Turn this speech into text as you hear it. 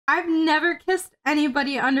I've never kissed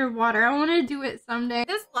anybody underwater. I want to do it someday.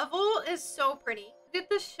 This level is so pretty. Look at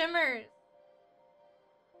the shimmers.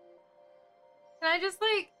 Can I just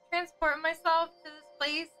like transport myself to this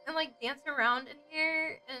place and like dance around in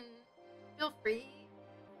here and feel free?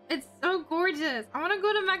 It's so gorgeous. I want to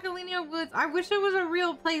go to Macalania Woods. I wish it was a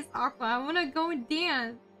real place, Aqua. I want to go and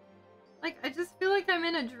dance. Like, I just feel like I'm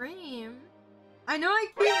in a dream. I know I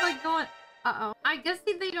keep like going... Uh-oh. I guess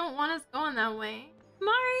they don't want us going that way.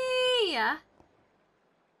 Mari!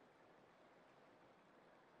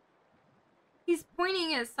 He's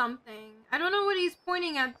pointing at something. I don't know what he's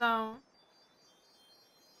pointing at though.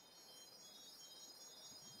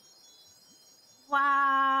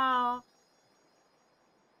 Wow.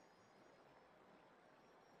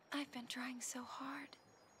 I've been trying so hard.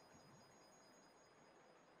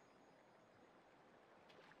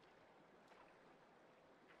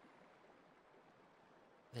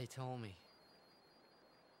 They told me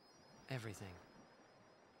everything.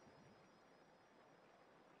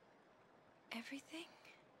 Everything?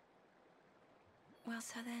 Well,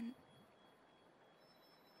 so then...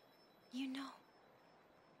 you know.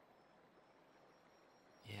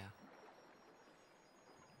 Yeah.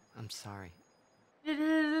 I'm sorry. It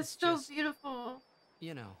is. It's so just, beautiful.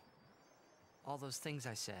 You know, all those things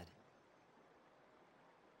I said.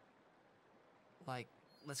 Like,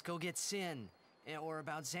 let's go get Sin, or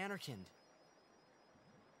about Xanarkand.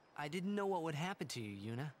 I didn't know what would happen to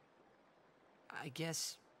you, Yuna. I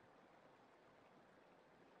guess...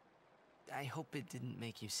 I hope it didn't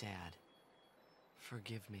make you sad.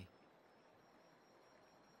 Forgive me.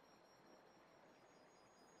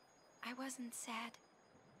 I wasn't sad.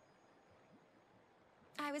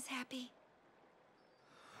 I was happy.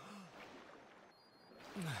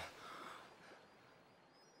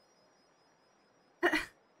 What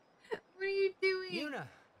are you doing? Yuna!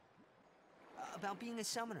 About being a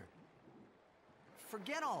summoner.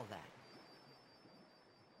 Forget all that.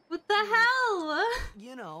 What the hell?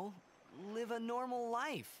 You know, live a normal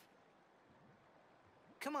life.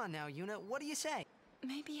 Come on now, Yuna, what do you say?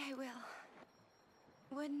 Maybe I will.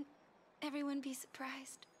 Wouldn't everyone be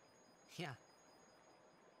surprised? Yeah.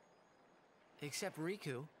 Except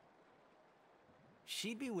Riku.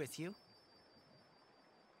 She'd be with you.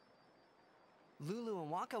 Lulu and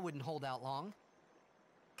Waka wouldn't hold out long.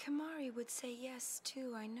 Kamari would say yes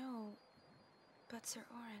too, I know. But Sir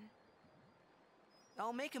Orin...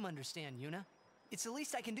 I'll make him understand, Yuna. It's the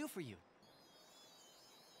least I can do for you.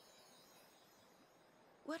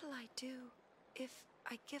 What'll I do if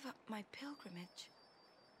I give up my pilgrimage?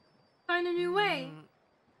 Find a new way.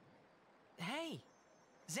 Hey,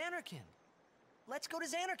 Xanarkand. Let's go to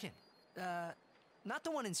Xanarkand. Not the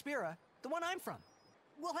one in Spira, the one I'm from.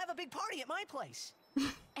 We'll have a big party at my place.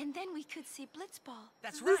 And then we could see Blitzball.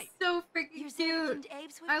 That's This right. is so freaking cute.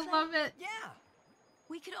 I love it. Yeah.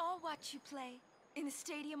 We could all watch you play in a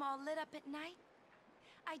stadium all lit up at night.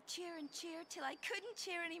 I'd cheer and cheer till I couldn't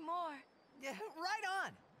cheer anymore. Yeah, right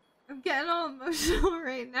on. I'm getting all emotional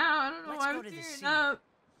right now. I don't know Let's why go I'm to the tearing sea. up.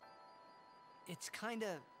 It's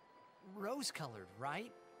kinda rose-colored,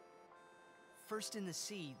 right? First in the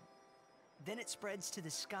sea, then it spreads to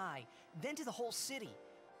the sky, then to the whole city.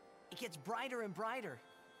 It gets brighter and brighter,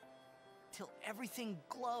 till everything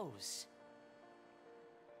glows.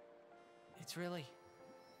 It's really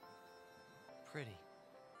pretty.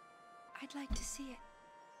 I'd like to see it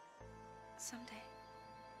someday.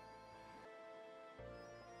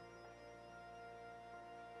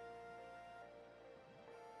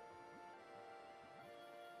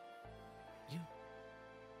 You...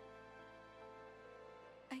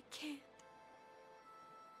 I can't.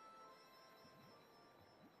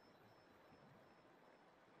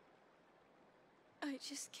 I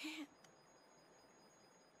just can't.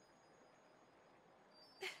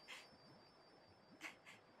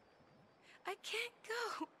 I can't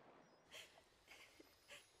go.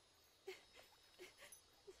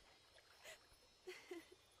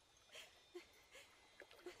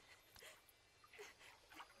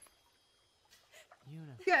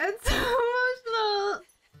 Yuna. Getting so emotional.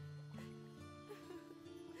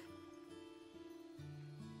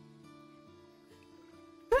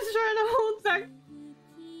 I'm trying to hold back.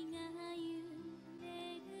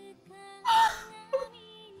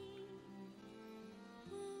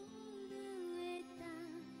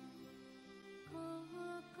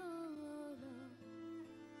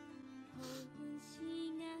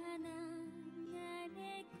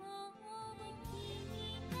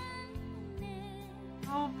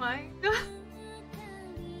 Oh my god.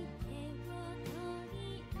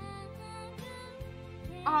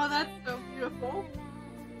 Oh, that's so beautiful.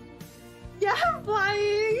 Yeah,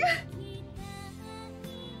 flying.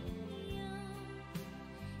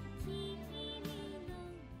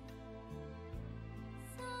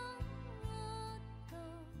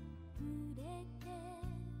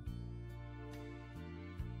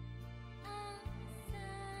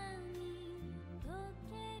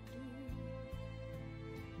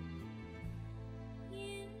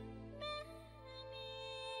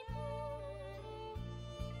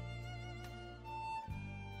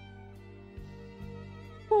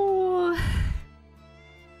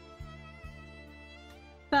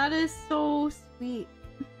 That is so sweet.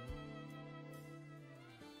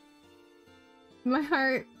 My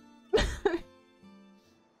heart.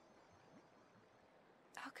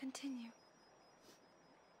 I'll continue.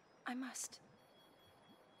 I must.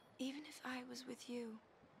 Even if I was with you,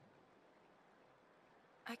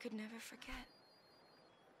 I could never forget.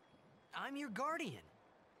 I'm your guardian.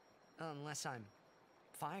 Unless I'm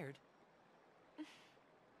fired.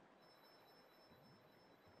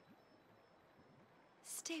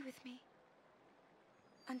 Stay with me.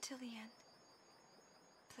 Until the end.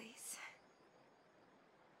 Please.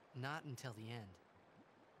 Not until the end.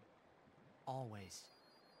 Always.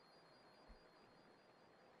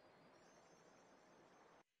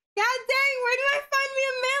 God dang, where do I find me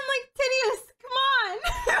a man like Tidus? Come on!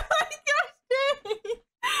 Like, gosh dang!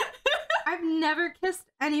 I've never kissed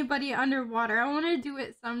anybody underwater. I want to do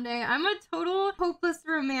it someday. I'm a total hopeless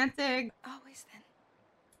romantic. Always then.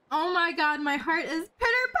 Oh my god, my heart is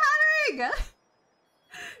pitter-pattering!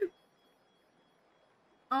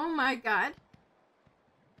 Oh my god.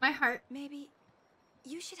 My heart. Maybe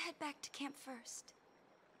you should head back to camp first.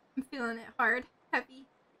 I'm feeling it hard. Heavy.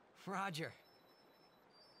 Roger.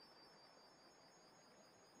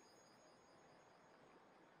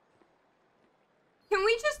 Can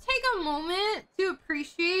we just take a moment to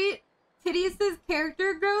appreciate Tidus'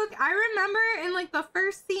 character growth? I remember in like the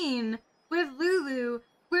first scene with Lulu,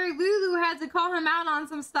 where Lulu had to call him out on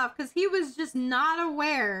some stuff because he was just not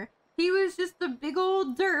aware. He was just a big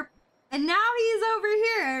old derp. And now he's over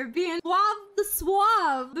here being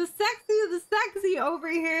suave, the sexy over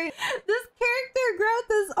here. This character growth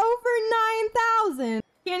is over 9,000.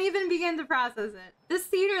 Can't even begin to process it. This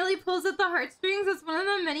scene really pulls at the heartstrings. It's one of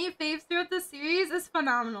the many faves throughout the series. It's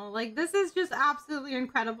phenomenal. Like, this is just absolutely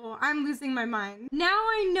incredible. I'm losing my mind. Now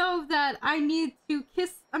I know that I need to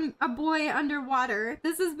kiss a boy underwater.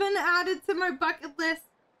 This has been added to my bucket list.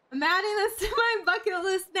 I'm adding this to my bucket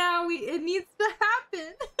list now. It needs to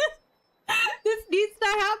happen. This needs to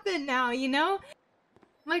happen now, you know?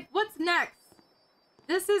 Like, what's next?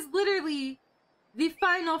 This is literally the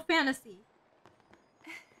final fantasy.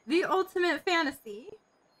 The ultimate fantasy.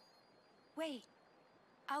 Wait.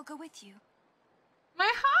 I'll go with you.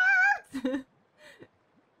 My heart!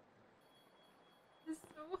 It's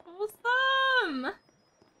so wholesome!